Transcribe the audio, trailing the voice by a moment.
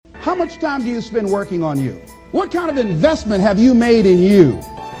How much time do you spend working on you? What kind of investment have you made in you?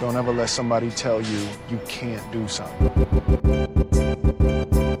 Don't ever let somebody tell you you can't do something.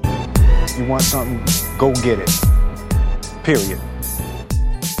 You want something, go get it. Period.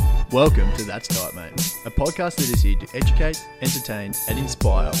 Welcome to That's Tight, Mate, a podcast that is here to educate, entertain, and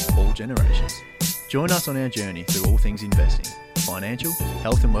inspire all generations. Join us on our journey through all things investing, financial,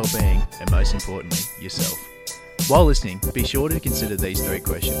 health and well-being, and most importantly, yourself. While listening, be sure to consider these three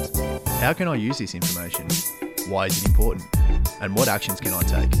questions. How can I use this information? Why is it important? And what actions can I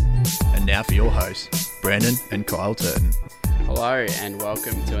take? And now for your hosts, Brandon and Kyle Turton. Hello and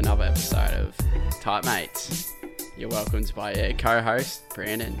welcome to another episode of Tight Mates. You're welcomed by your co-host,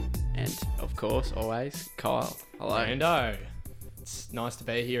 Brandon, and of course, always, Kyle. Hello. Brando. It's nice to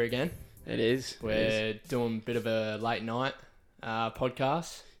be here again. It is. We're doing a bit of a late night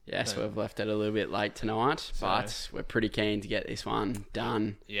podcast. Yes, we've left it a little bit late tonight, but we're pretty keen to get this one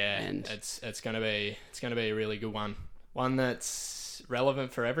done. Yeah, and it's gonna be a really good one. One that's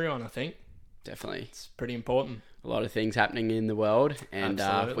relevant for everyone, I think. Definitely. It's pretty important. A lot of things happening in the world, and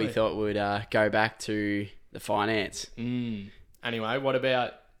we thought we'd go back to the finance. Anyway, what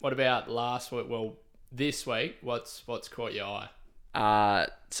about last week? Well, this week, what's caught your eye?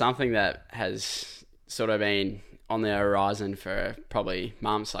 Something that has sort of been on the horizon for probably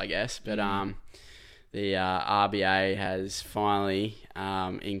months, I guess. But the RBA has finally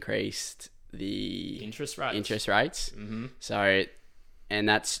increased the interest rates. Mm-hmm. So, and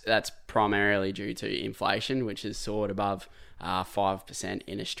that's primarily due to inflation, which is soared above 5%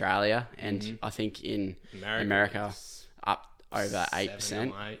 in Australia, and I think in America up over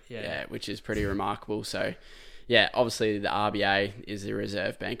 8%. Yeah, which is pretty remarkable. So, yeah, obviously the RBA is the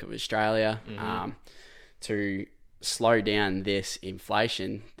Reserve Bank of Australia. To slow down this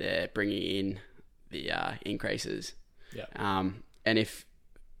inflation, they're bringing in the increases. Yeah. And if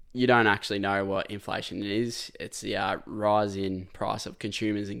you don't actually know what inflation is, it's the rise in price of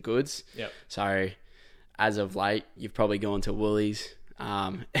consumers and goods. Yep. So as of late, you've probably gone to Woolies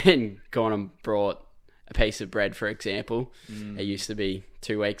and gone and brought a piece of bread, for example. It used to be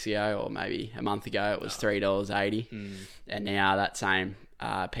 2 weeks ago or maybe a month ago, it was $3.80. And now that same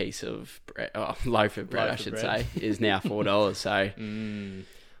piece of bread, loaf of bread, say, is now $4. So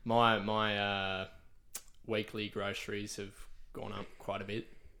my weekly groceries have gone up quite a bit.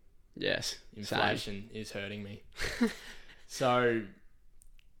 Yes, inflation is hurting me. So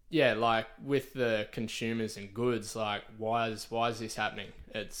yeah, like with the consumers and goods, like why is this happening?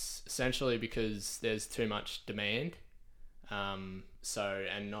 It's essentially because there's too much demand, and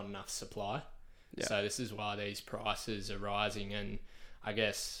not enough supply. Yeah. So this is why these prices are rising, and I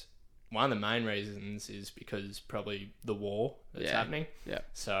guess one of the main reasons is because probably the war that's happening. Yeah.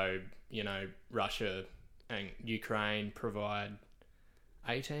 So, Russia and Ukraine provide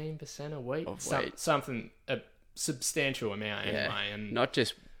 18% of wheat. Something, a substantial amount anyway. And not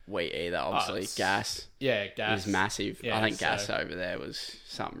just wheat either, obviously. Gas. Yeah, gas. Is massive. Yeah, I think gas over there was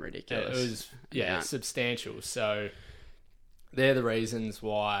something ridiculous. It was, substantial. So they're the reasons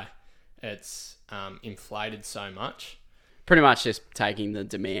why it's inflated so much. Pretty much just taking the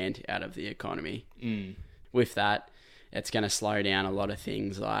demand out of the economy. With that, it's going to slow down a lot of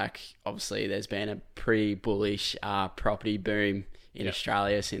things. Like, obviously, there's been a pretty bullish property boom in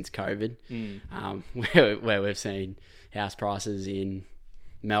Australia since COVID, where we've seen house prices in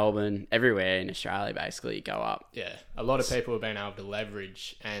Melbourne, everywhere in Australia, basically go up. Yeah, a lot of people have been able to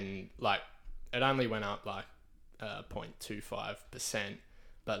leverage, and it only went up 0.25%.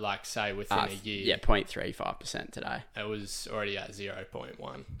 But say within a year... Yeah, 0.35% today. It was already at 0.1.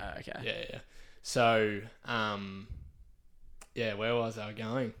 Oh, okay. Yeah. So, where was I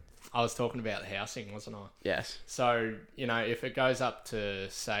going? I was talking about housing, wasn't I? Yes. So, if it goes up to,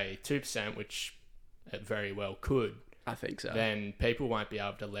 say, 2%, which it very well could... I think so. Then people won't be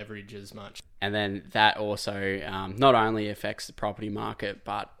able to leverage as much. And then that also not only affects the property market,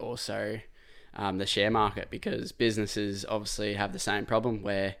 but also... the share market, because businesses obviously have the same problem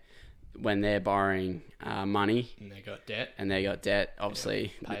where when they're borrowing money and they got debt,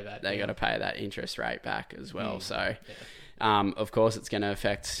 obviously they got to pay that interest rate back as well. So of course it's going to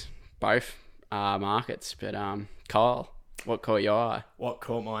affect both markets. But Kyle, what caught your eye? What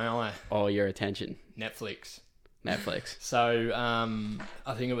caught my eye? Or your attention? Netflix. So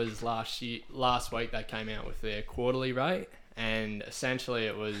I think it was last week they came out with their quarterly rate. And essentially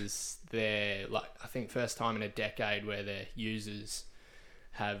it was their, I think, first time in a decade where their users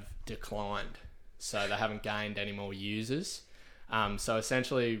have declined. So they haven't gained any more users. So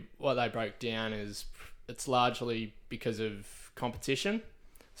essentially what they broke down is it's largely because of competition.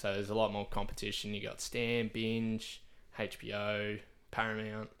 So there's a lot more competition. You got Stan, Binge, HBO,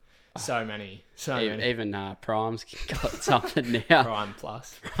 Paramount. So many. Even Prime's got something now. Prime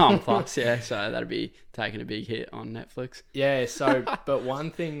Plus. Prime Plus, yeah. So that'd be taking a big hit on Netflix. Yeah, so, but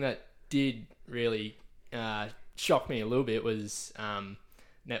one thing that did really shock me a little bit was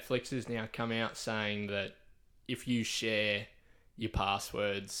Netflix has now come out saying that if you share your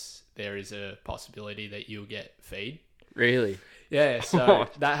passwords, there is a possibility that you'll get feed. Really? Yeah, so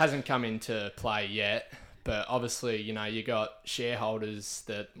that hasn't come into play yet. But obviously, you got shareholders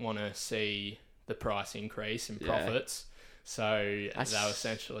that want to see the price increase in profits. So they'll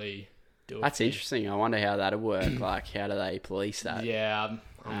essentially do it. That's interesting. I wonder how that'll work. Like, how do they police that? Yeah,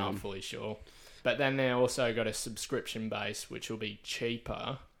 I'm not fully sure. But then they also got a subscription base, which will be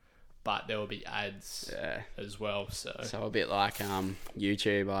cheaper, but there will be ads as well. So a bit like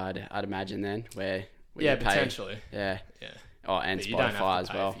YouTube, I'd imagine then, where you pay. Potentially. Yeah. Yeah. Oh, and but you don't have Spotify to as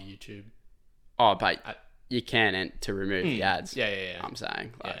pay well. for YouTube. Oh, but you can to remove the ads. Yeah. I'm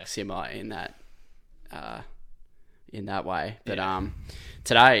saying similar in that way. But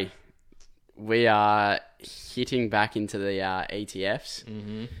today we are hitting back into the ETFs,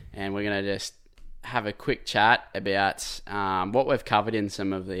 and we're gonna just have a quick chat about what we've covered in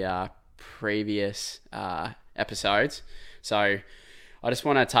some of the previous episodes. So I just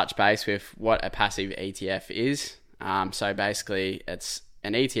want to touch base with what a passive ETF is. So basically, it's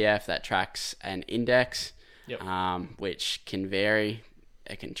an ETF that tracks an index, which can vary.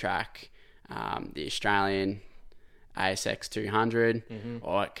 It can track the Australian ASX 200,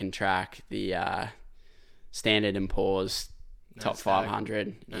 or it can track the Standard & Poor's top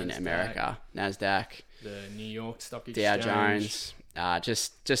 500 in America, NASDAQ, the New York Stock Exchange, Dow Jones,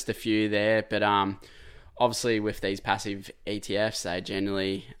 just a few there. But obviously, with these passive ETFs, they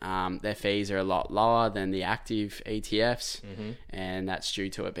generally their fees are a lot lower than the active ETFs, and that's due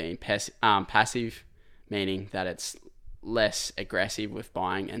to it being passive, meaning that it's less aggressive with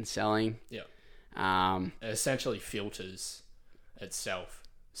buying and selling. Yeah. It essentially filters itself.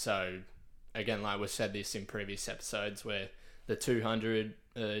 So again, like we've said this in previous episodes, where the 200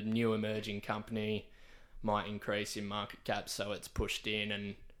 new emerging company might increase in market cap, so it's pushed in,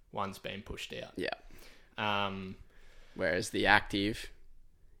 and one's been pushed out. Yeah. Whereas the active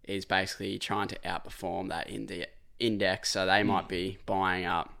is basically trying to outperform that index, so they might be buying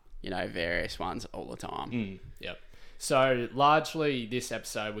up, various ones all the time. Yep. So largely this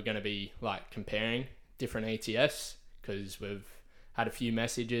episode we're going to be like comparing different ETFs, because we've had a few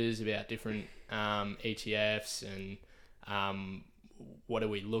messages about different ETFs and what are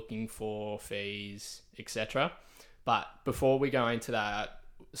we looking for, fees, etc. But before we go into that,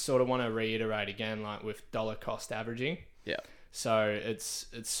 sort of want to reiterate again, like with dollar cost averaging. Yeah. So it's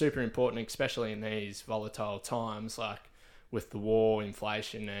super important, especially in these volatile times, like with the war,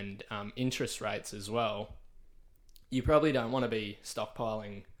 inflation, and interest rates as well. You probably don't want to be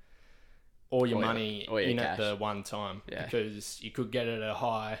stockpiling all your money in at the one time, because you could get it at a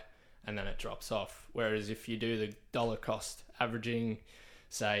high and then it drops off. Whereas if you do the dollar cost averaging,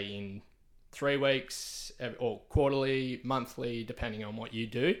 say in 3 weeks or quarterly, monthly, depending on what you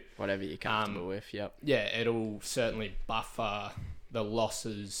do, whatever you're comfortable with. Yep. Yeah, it'll certainly buffer the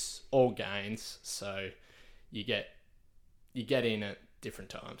losses or gains, so you get in at different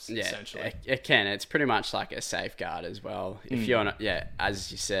times. Yeah, essentially. It can. It's pretty much like a safeguard as well. If you're not,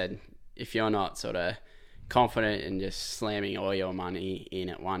 as you said, if you're not sort of confident in just slamming all your money in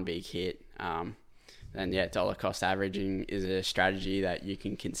at one big hit, then dollar cost averaging is a strategy that you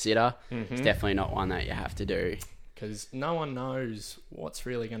can consider. It's definitely not one that you have to do, because no one knows what's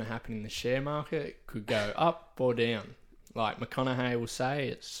really going to happen in the share market. It could go up or down. Like McConaughey will say,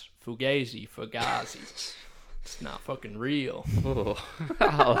 it's fugazi. It's not fucking real. Ooh,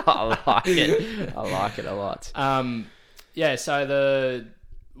 I like it. I like it a lot. So the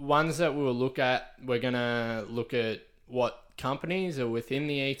ones that we'll look at, we're going to look at what companies are within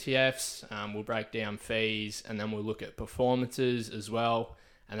the ETFs. We'll break down fees, and then we'll look at performances as well.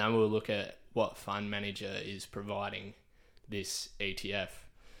 And then we'll look at what fund manager is providing this ETF.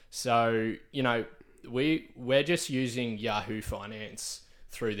 So, we're just using Yahoo Finance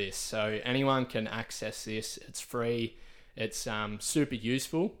through this, so anyone can access this. It's free. It's super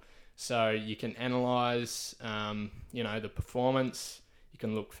useful, so you can analyze the performance. You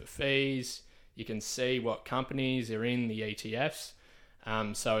can look for fees. You can see what companies are in the ETFs.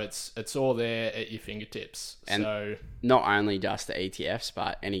 So it's all there at your fingertips. And so not only just the ETFs,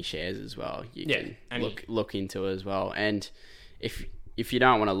 but any shares as well. You can look into as well. And if you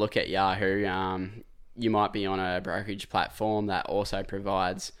don't want to look at Yahoo, you might be on a brokerage platform that also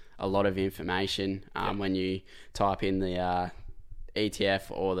provides a lot of information when you type in the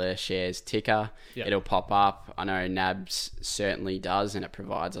ETF or the shares ticker, Yep. it'll pop up. I know NABS certainly does, and it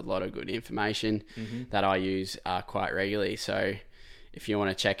provides a lot of good information that I use quite regularly. So if you want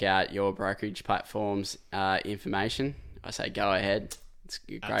to check out your brokerage platform's information, I say go ahead. It's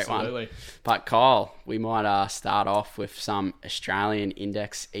a great Absolutely. one. But Kyle, we might start off with some Australian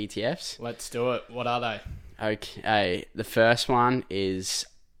index ETFs. Let's do it. What are they? Okay, the first one is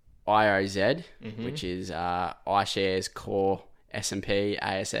IOZ, which is iShares Core S&P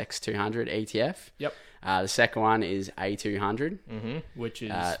ASX 200 ETF. Yep. The second one is A200. Which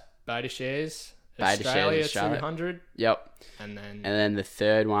is Beta Shares Beta Australia, Shares Australia. 200. Yep. And then And then the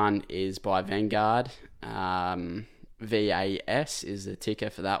third one is by Vanguard. VAS is the ticker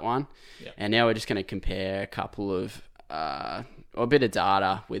for that one. Yep. And now we're just going to compare a couple of, or a bit of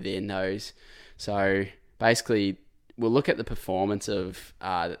data within those. So basically, we'll look at the performance of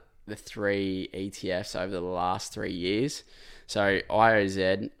the three ETFs over the last 3 years. So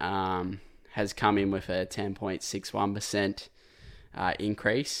IOZ has come in with a 10.61%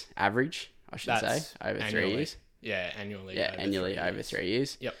 increase, average, I should say, over annually. 3 years. Yeah, annually. Yeah, annually over years. 3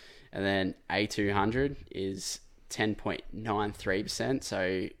 years. Yep. And then A200 is 10.93%,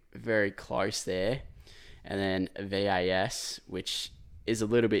 so very close there. And then VAS, which is a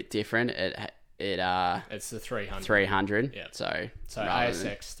little bit different. It's the 300. 300. Yeah. So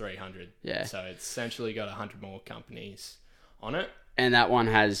ASX than- 300. Yeah. So it's essentially got 100 more companies on it. And that one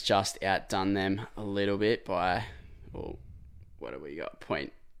has just outdone them a little bit by, well, what have we got?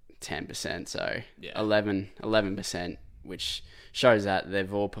 0.10%. So Yeah. 11%, which shows that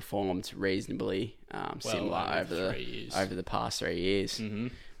they've all performed reasonably similar over 3 years. over the past 3 years,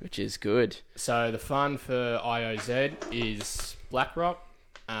 which is good. So the fund for IOZ is BlackRock.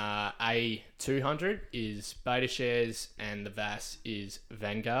 A200 is Beta Shares, and the VAS is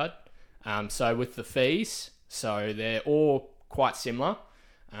Vanguard. So with the fees, so they're all quite similar.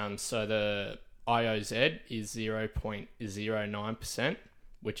 So the IOZ is 0.09%,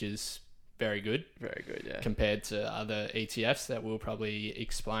 which is very good. Very good, yeah. Compared to other ETFs that we'll probably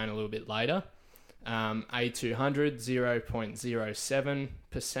explain a little bit later. A200,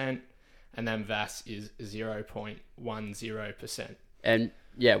 0.07%, and then VAS is 0.10%. And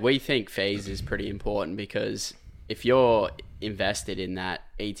yeah, we think fees is pretty important because if you're invested in that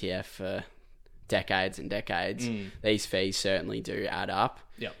ETF for decades and decades, these fees certainly do add up.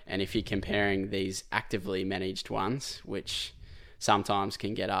 Yep. And if you're comparing these actively managed ones, which sometimes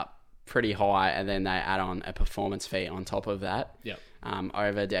can get up pretty high, and then they add on a performance fee on top of that, Yep.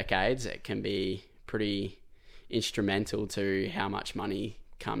 Over decades, it can be pretty instrumental to how much money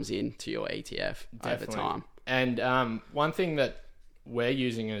comes into your ETF over time. And one thing that we're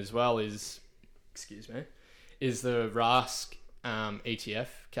using as well is the Rask ETF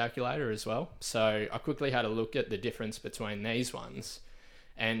calculator as well. So I quickly had a look at the difference between these ones,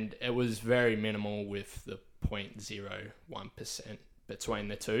 and it was very minimal with the 0.01% between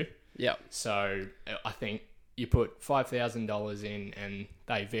the two. Yep. So I think you put $5,000 in and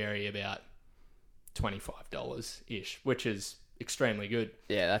they vary about $25-ish, which is extremely good.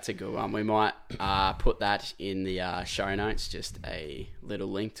 Yeah, that's a good one. We might put that in the show notes, just a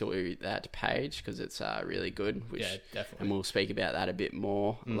little link to that page because it's really good. Which, Yeah, definitely. And we'll speak about that a bit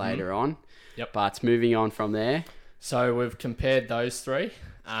more later on. Yep. But moving on from there. So we've compared those three.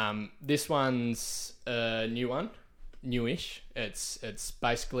 This one's a new one, newish. It's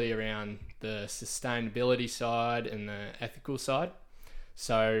basically around the sustainability side and the ethical side.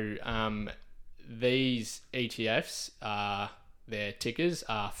 So these ETFs their tickers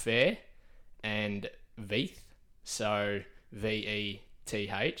are FAIR and VETH. So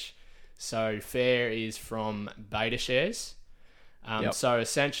VETH. So FAIR is from Beta Shares. Yep. So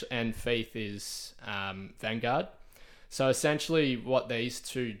essentially, and VETH is Vanguard. So essentially what these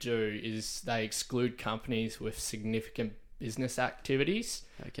two do is they exclude companies with significant business activities,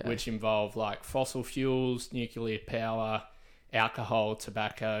 Okay. which involve like fossil fuels, nuclear power, alcohol,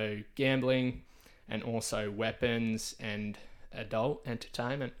 tobacco, gambling, and also weapons and adult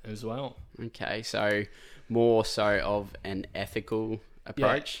entertainment as well. Okay, so more so of an ethical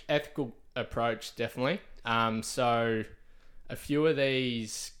approach. Yeah, ethical approach, definitely. So a few of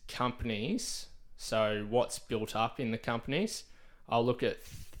these companies, so what's built up in the companies, I'll look at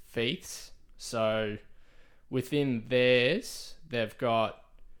VETHs. So within theirs, they've got,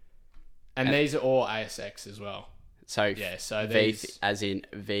 and these are all ASX as well. So Yeah, so VETH these as in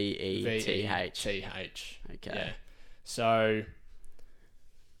VETH. VETH. Okay. Yeah. So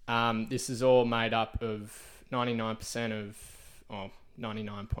this is all made up of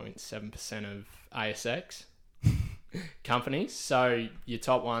 99.7% of ASX companies. So your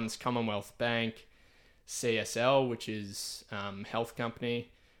top ones: Commonwealth Bank, CSL, which is health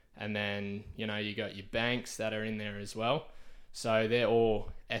company, and then you got your banks that are in there as well. So they're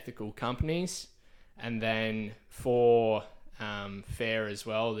all ethical companies. And then for FAIR as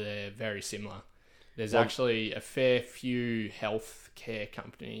well, they're very similar. There's actually a fair few healthcare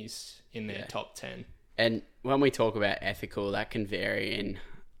companies in their top 10. And when we talk about ethical, that can vary in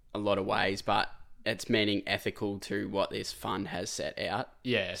a lot of ways, but it's meaning ethical to what this fund has set out.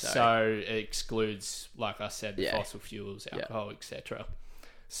 Yeah, so it excludes, like I said, the fossil fuels, alcohol, etc.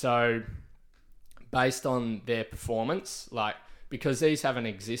 So based on their performance, because these haven't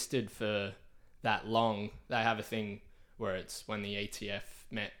existed for that long, they have a thing where it's when the ETF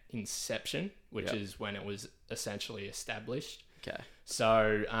met inception, which is when it was essentially established. Okay.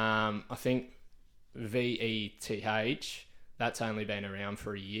 So I think VETH, that's only been around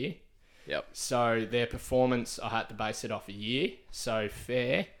for a year. Yep. So their performance, I had to base it off a year. So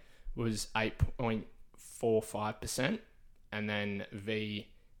FAIR was 8.45%, and then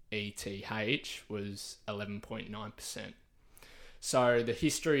VETH was 11.9%. So the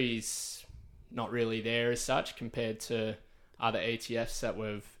history's not really there as such compared to other ETFs that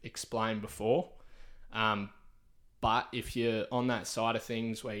we've explained before. But if you're on that side of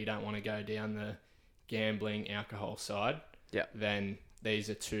things where you don't want to go down the gambling, alcohol side, then these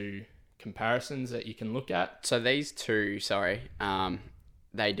are two comparisons that you can look at. So these two,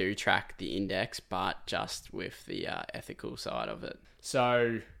 they do track the index, but just with the ethical side of it.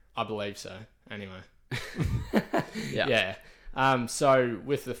 So I believe so. Anyway. Yeah. So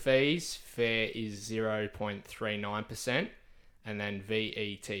with the fees, FAIR is 0.39%, and then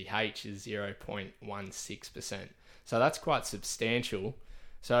VETH is 0.16%. So that's quite substantial.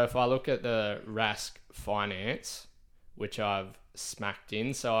 So if I look at the Rask Finance, which I've smacked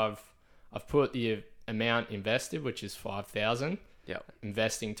in, so I've put the amount invested, which is 5,000. Yep.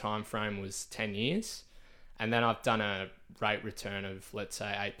 Investing time frame was 10 years, and then I've done a rate return of, let's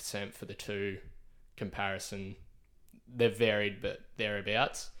say, 8% for the two comparison. They've varied, but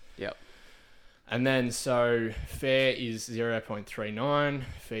thereabouts. Yep. And then so FAIR is 0.39,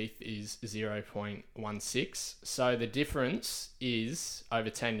 FETH is 0.16. So the difference is over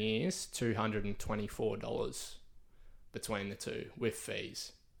 10 years, $224 between the two with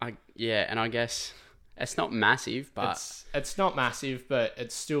fees. And I guess it's not massive, but it's not massive, but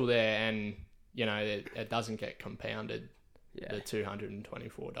it's still there, and it doesn't get compounded. The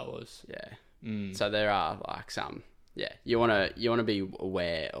 $224. Yeah. So there are some. Yeah, you want to be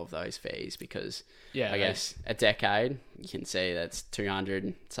aware of those fees because I guess a decade you can see that's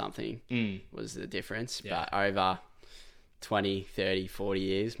 200 something was the difference, but over 20, 30, 40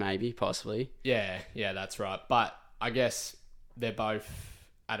 years maybe, possibly. Yeah, that's right. But I guess they're both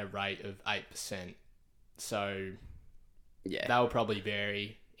at a rate of 8%, so they'll probably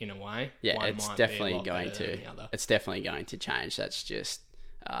vary in a way. Yeah, One it's might definitely be a lot going better to. than the other. It's definitely going to change. That's just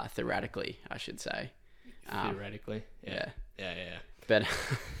theoretically, I should say. Theoretically, yeah. But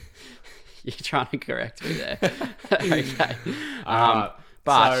you're trying to correct me there. Okay.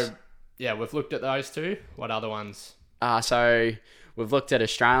 But so we've looked at those two. What other ones? So we've looked at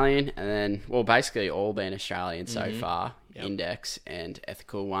Australian, and then basically all been Australian so far, index and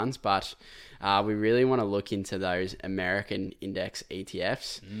ethical ones. But we really want to look into those American index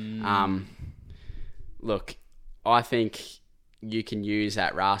ETFs. Look, I think you can use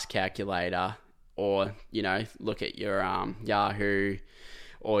that Rask calculator, or look at your Yahoo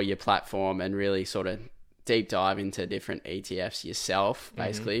or your platform and really sort of deep dive into different ETFs yourself,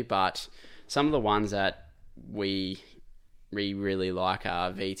 basically. But some of the ones that we really like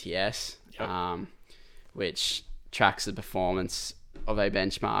are VTS, which tracks the performance of a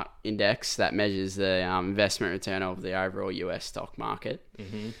benchmark index that measures the investment return of the overall US stock market.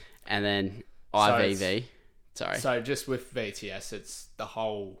 And then IVV. So just with VTS, it's the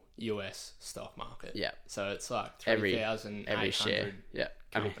whole US stock market. Yeah. So it's like 3,800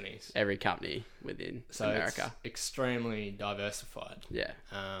 companies. Every company within America. It's extremely diversified. Yeah.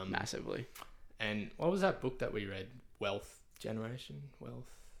 Massively. And what was that book that we read? Wealth Generation?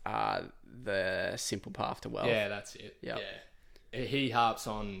 The Simple Path to Wealth. Yeah, that's it. Yep. Yeah. He harps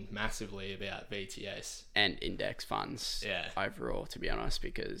on massively about VTS. And index funds overall, to be honest,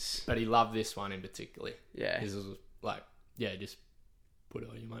 because... But he loved this one in particular. Yeah. This was like, just put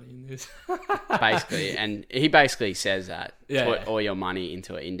all your money in this. Basically, and he basically says that. Put all your money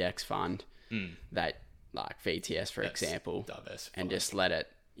into an index fund that, like VTS, for example, diversified. And just let it,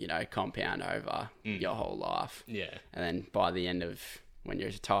 compound over your whole life. Yeah. And then by the end of when you're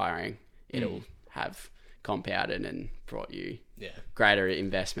retiring, it'll have compounded and brought you greater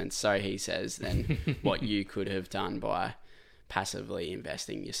investments, so he says, than what you could have done by passively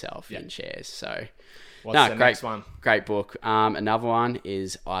investing yourself in shares. So What's the next one? Great book. Another one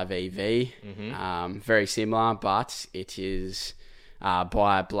is IVV. Very similar, but it is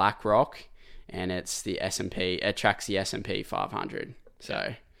by BlackRock, and it's the S&P. It tracks the S&P 500.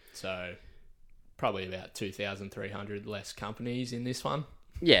 So probably about 2,300 less companies in this one.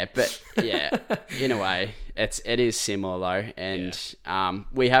 Yeah, but yeah, in a way, it is similar though, and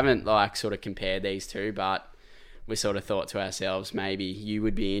we haven't like sort of compared these two, but we sort of thought to ourselves maybe you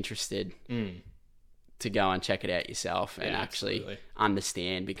would be interested to go and check it out yourself and actually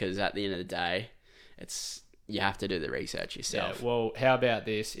understand, because at the end of the day, you have to do the research yourself. Yeah, well, how about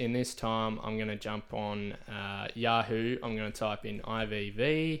this? In this time, I'm going to jump on Yahoo. I'm going to type in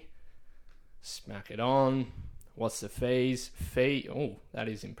IVV, smack it on. What's the fees? That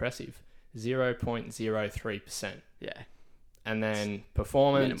is impressive. 0.03%. Yeah. And then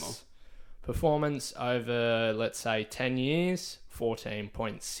performance. Minimal. Performance over, let's say, 10 years,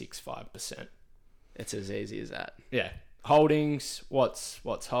 14.65%. It's as easy as that. Yeah. Holdings, what's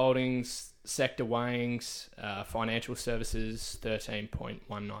holdings? Sector weighings, financial services,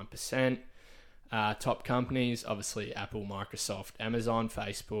 13.19%. Top companies, obviously Apple, Microsoft, Amazon,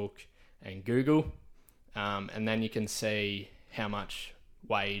 Facebook, and Google. And then you can see how much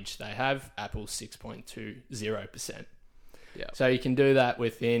wage they have. Apple 6.20%. Yeah. So you can do that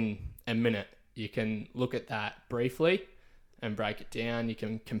within a minute. You can look at that briefly and break it down. You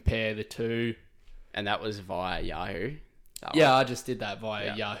can compare the two. And that was via Yahoo. I just did that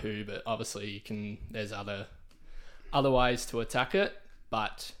via Yahoo, but obviously there's other ways to attack it,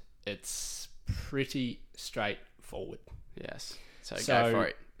 but it's pretty straightforward. Yes. So go for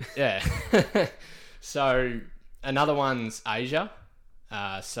it. Yeah. So another one's Asia.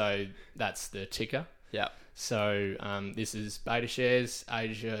 So that's the ticker. Yeah. So this is BetaShares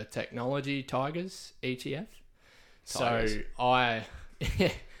Asia Technology Tigers ETF. Tigers. So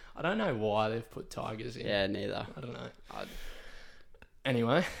I don't know why they've put tigers in. Yeah, neither. I don't know.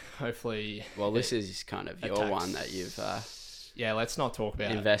 Anyway, hopefully. Well, this is kind of your one that you've let's not talk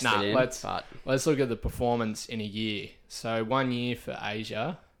about invested in. Let's look at the performance in a year. So 1 year for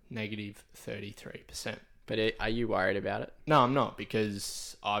Asia, negative 33%. But are you worried about it? No, I'm not,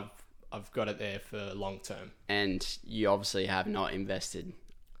 because I've got it there for long term. And you obviously have not invested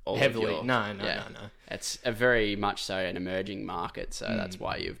all heavily. Of your, No. It's a very much so an emerging market, so that's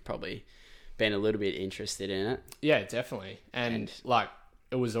why you've probably been a little bit interested in it. Yeah, definitely. And like,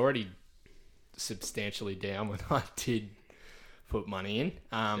 it was already substantially down when I did put money in.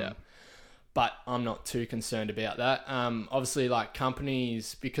 But I'm not too concerned about that. Obviously, like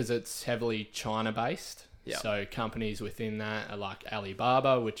companies, because it's heavily China based. Yeah. So companies within that are like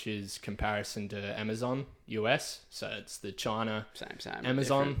Alibaba, which is comparison to Amazon US. So it's the China same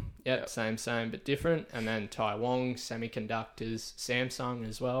Amazon. Yep, same but different. And then Taiwan Semiconductors, Samsung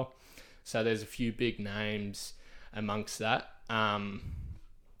as well. So there's a few big names amongst that.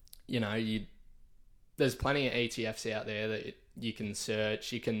 There's plenty of ETFs out there that you can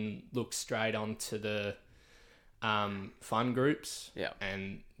search. You can look straight onto the fund groups,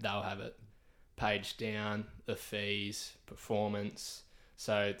 and they'll have it page down, the fees, performance.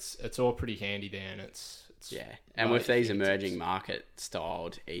 So it's all pretty handy there, and it's and with these emerging market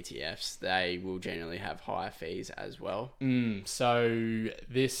styled ETFs, they will generally have higher fees as well. So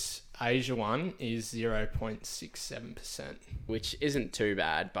this Asia one is 0.67%, which isn't too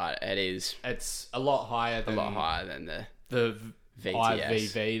bad, but it's a lot higher than the VTS.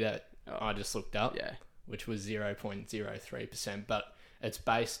 IVV that I just looked up, which was 0.03%. But it's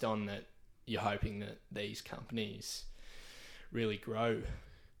based on that you're hoping that these companies really grow.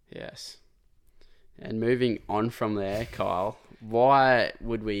 Yes. And moving on from there, Kyle, why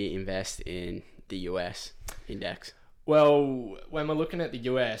would we invest in the US index? Well, when we're looking at the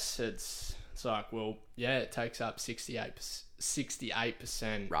US, it's like, it takes up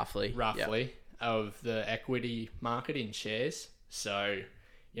 68% roughly of the equity market in shares. So,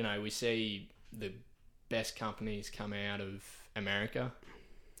 we see the best companies come out of America.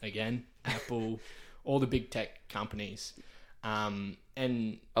 Again, Apple, all the big tech companies. And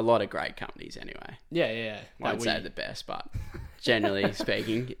a lot of great companies anyway. Yeah. I won't say the best, but generally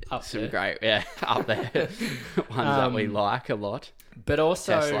speaking, some there. Great, up there. Ones that we like a lot. But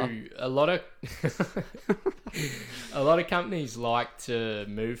also Tesla. a lot of companies like to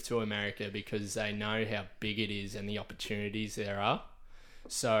move to America because they know how big it is and the opportunities there are.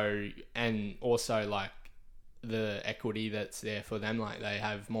 So, and also like the equity that's there for them, like they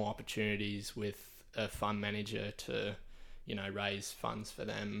have more opportunities with a fund manager to, raise funds for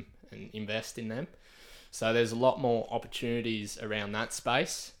them and invest in them. So there's a lot more opportunities around that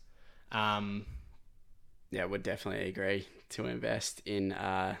space. Yeah, would definitely agree. to invest in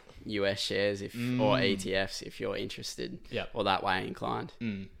US shares or ETFs if you're interested or that way inclined.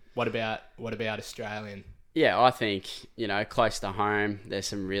 What about Australian? Yeah, I think, close to home, there's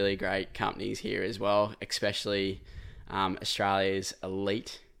some really great companies here as well, especially Australia's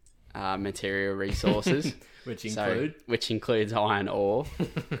elite material resources. Which includes iron ore.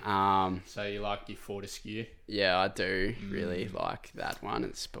 So you like your Fortescue? Yeah, I do really like that one.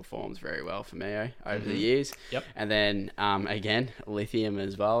 It's performed very well for me over the years. Yep. And then, again, lithium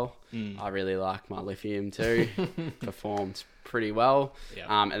as well. I really like my lithium too. Performed pretty well. Yep.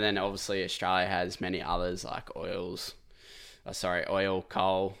 And then obviously Australia has many others like oil,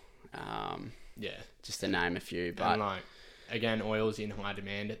 coal, just to name a few. But again, oil's in high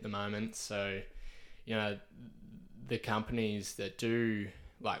demand at the moment. So, the companies that do,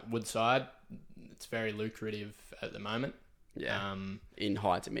 like Woodside, it's very lucrative at the moment. Yeah, in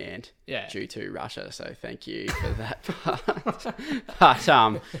high demand. Yeah, due to Russia. So thank you for that part.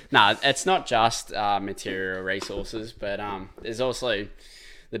 But no, it's not just material resources, but there's also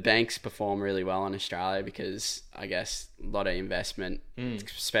the banks perform really well in Australia because I guess a lot of investment,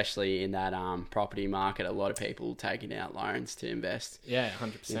 especially in that property market. A lot of people taking out loans to invest. Yeah,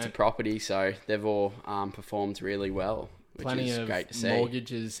 100% into property. So they've all performed really well, which Plenty is of great to see.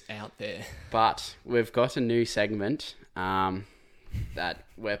 Mortgages out there. But we've got a new segment that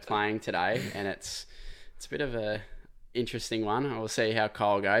we're playing today, and it's a bit of a interesting one. We'll see how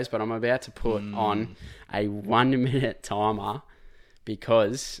Kyle goes, but I'm about to put on a 1 minute timer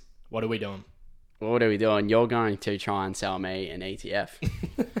because what are we doing? You're going to try and sell me an ETF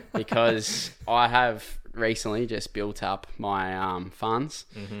because I have recently just built up my funds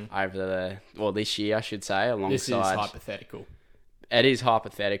over this year, I should say, alongside. This is hypothetical. It is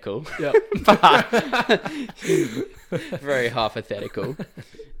hypothetical. Yep. But very hypothetical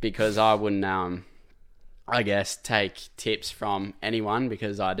because I wouldn't, I guess, take tips from anyone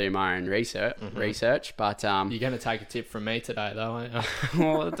because I do my own research. But you're going to take a tip from me today, though, aren't you?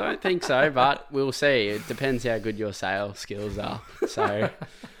 Well, I don't think so, but we'll see. It depends how good your sales skills are. So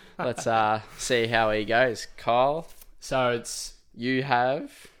let's see how he goes. Kyle, so you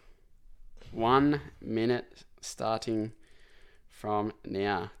have 1 minute starting from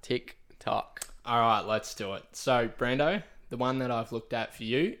now. Tick tock. All right, let's do it. So, Brando, the one that I've looked at for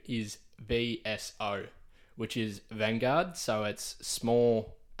you is VSO, which is Vanguard. So it's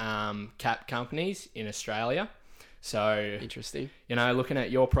small cap companies in Australia. So interesting. Looking at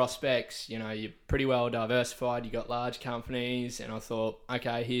your prospects, you're pretty well diversified. You got large companies, and I thought,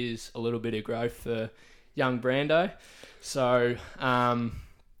 okay, here's a little bit of growth for young Brando. So,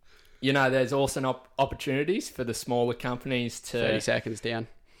 there's also opportunities for the smaller companies to 30 seconds down.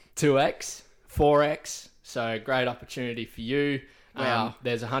 2x, 4x. So great opportunity for you. Wow.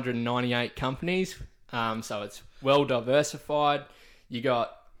 There's 198 companies. So it's well diversified. You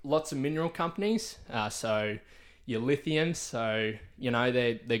got lots of mineral companies. So your lithium. So,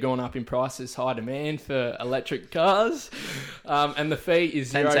 they're going up in prices, high demand for electric cars. And the fee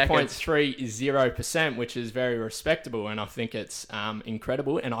is 0.30%, which is very respectable. And I think it's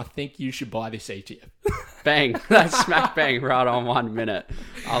incredible. And I think you should buy this ETF. Bang. That's smack bang right on 1 minute.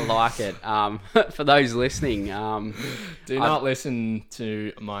 I like it. For those listening, do not listen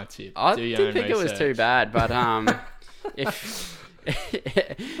to my tip. I didn't think it was too bad, but if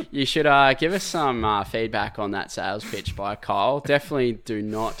you should give us some feedback on that sales pitch by Kyle. Definitely do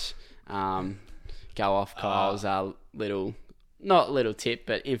not go off Kyle's not little tip,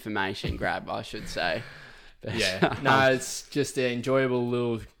 but information grab, I should say. But, yeah, no, it's just an enjoyable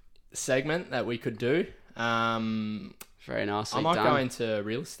little segment that we could do. Very nicely I might done. go into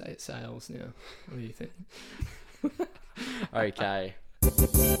real estate sales now. What do you think? Okay.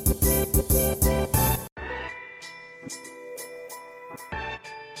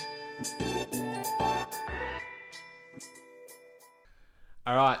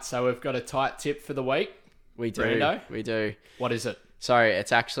 All right, so we've got a tight tip for the week. We do. Brando? We do. What is it? So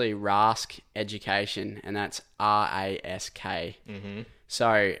it's actually Rask Education, and that's RASK. Mm-hmm.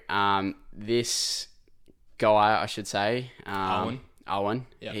 So this guy, I should say, Owen,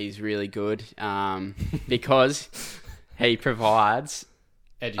 Yep. he's really good because he provides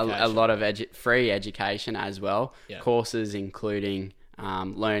a lot of free education as well. Yep. Courses including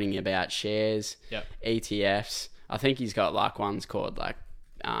learning about shares, Yep. ETFs. I think he's got like ones called like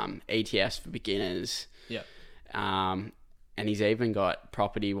ETFs for beginners. Yep. And he's even got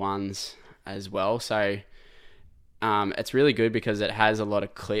property ones as well. So it's really good because it has a lot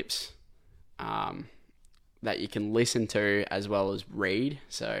of clips that you can listen to as well as read.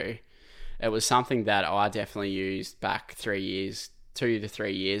 So it was something that I definitely used back 2 to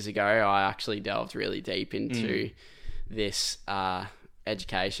 3 years ago. I actually delved really deep into this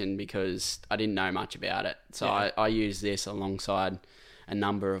education because I didn't know much about it. So Yeah. I use this alongside a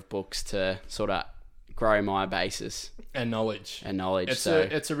number of books to sort of grow my basis And knowledge. It's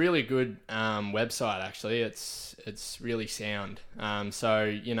It's a really good website actually. It's really sound.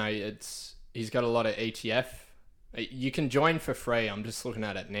 So he's got a lot of ETF. You can join for free. I'm just looking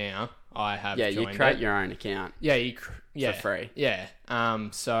at it now. I have you joined create it. your own account. For free. Yeah.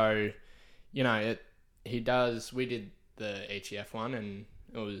 So he does. We did the ETF one and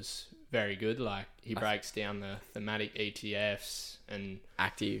it was very good. Like he breaks down the thematic ETFs and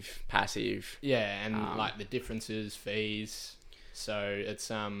Active, passive. and like the differences, fees. So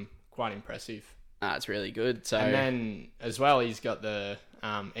it's quite impressive. It's really good. So And then as well, he's got the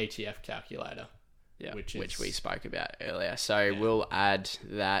ETF calculator. yeah, which we spoke about earlier. So we'll add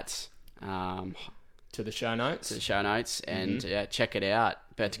that to the show notes. to the show notes and Mm-hmm. check it out.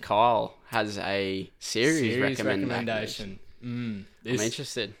 But Kyle has a series recommendation. I'm I'm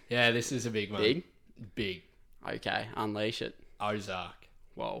interested. Yeah, this is a big one. Big. Okay, unleash it. Ozark.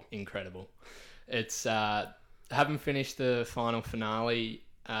 Whoa. Incredible. It's haven't finished the final finale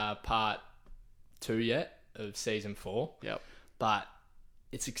part 2 yet of season 4. Yep. But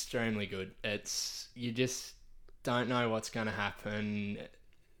it's extremely good. You just don't know what's going to happen.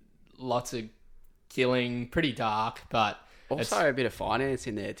 Lots of killing, pretty dark, but Also a bit of finance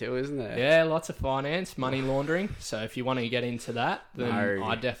in there too, isn't there? yeah, lots of finance, money laundering. So if you want to get into that, then No.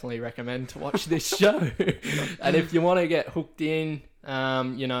 I definitely recommend to watch this show. And if you want to get hooked in,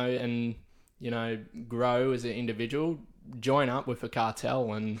 and grow as an individual, join up with a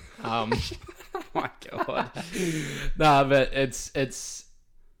cartel and Oh my God. no, but it's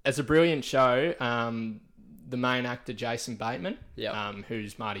a brilliant show. The main actor Jason Bateman, Yep.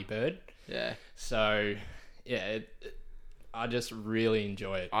 who's Marty Bird. Yeah. So yeah, I just really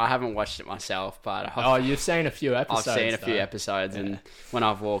enjoy it. I haven't watched it myself, but Oh, you've seen a few I've episodes. seen a few though. episodes, and when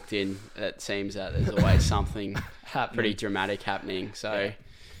I've walked in, it seems that there's always something Happening. pretty dramatic happening. So,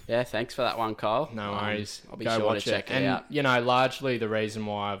 yeah, thanks for that one, Kyle. No worries. I'll be Go sure watch to check it and, out. largely the reason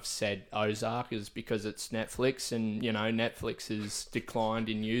why I've said Ozark is because it's Netflix, and Netflix has declined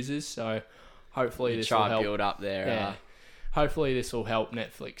in users. So hopefully this will Try and help. build up their Hopefully this will help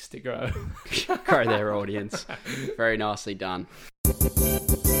Netflix to grow. grow their audience. Very nicely done.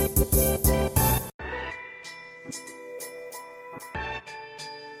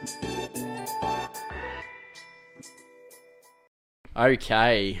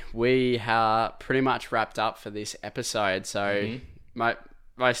 Okay, we are pretty much wrapped up for this episode. So,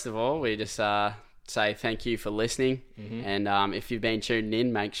 most of all, we just say thank you for listening. And if you've been tuning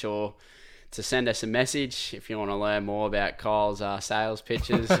in, make sure to send us a message if you want to learn more about Kyle's sales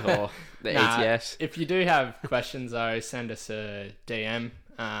pitches or the ETFs. If you do have questions, though, send us a DM.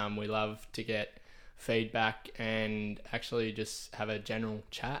 We love to get feedback and actually just have a general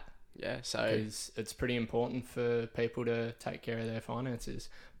chat. Yeah, so Because it's pretty important for people to take care of their finances.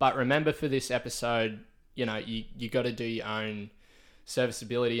 But remember, for this episode, you got to do your own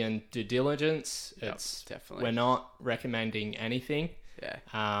serviceability and due diligence. definitely. We're not recommending anything.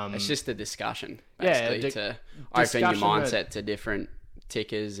 yeah, it's just a discussion, Yeah, basically, to open your discussion mindset to different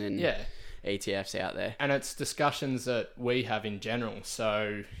tickers and Yeah. ETFs out there. And it's discussions that we have in general.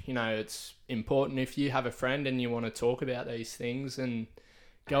 So, it's important if you have a friend and you want to talk about these things, and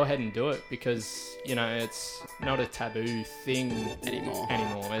go ahead and do it, because, it's not a taboo thing Anymore.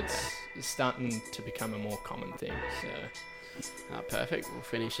 It's starting to become a more common thing. So Perfect. We'll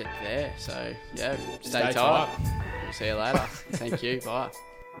finish it there. So, yeah, stay Stay tight. tight. We'll see you later. Thank you. Bye.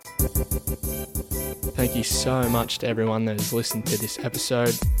 Thank you so much to everyone that has listened to this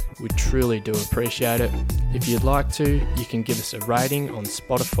episode. We truly do appreciate it. If you'd like to, you can give us a rating on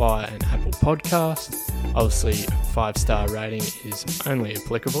Spotify and Apple Podcasts. Obviously, a 5-star rating is only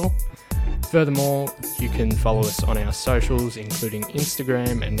applicable. Furthermore, you can follow us on our socials, including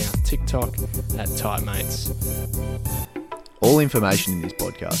Instagram and now TikTok at Tightmates. All information in this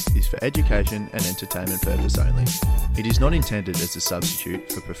podcast is for education and entertainment purpose only. It is not intended as a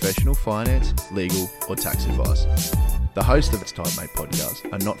substitute for professional finance, legal, or tax advice. The hosts of its Tightmate podcast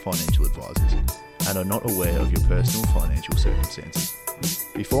are not financial advisors and are not aware of your personal financial circumstances.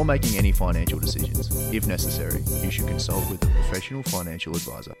 Before making any financial decisions, if necessary, you should consult with a professional financial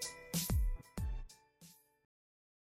advisor.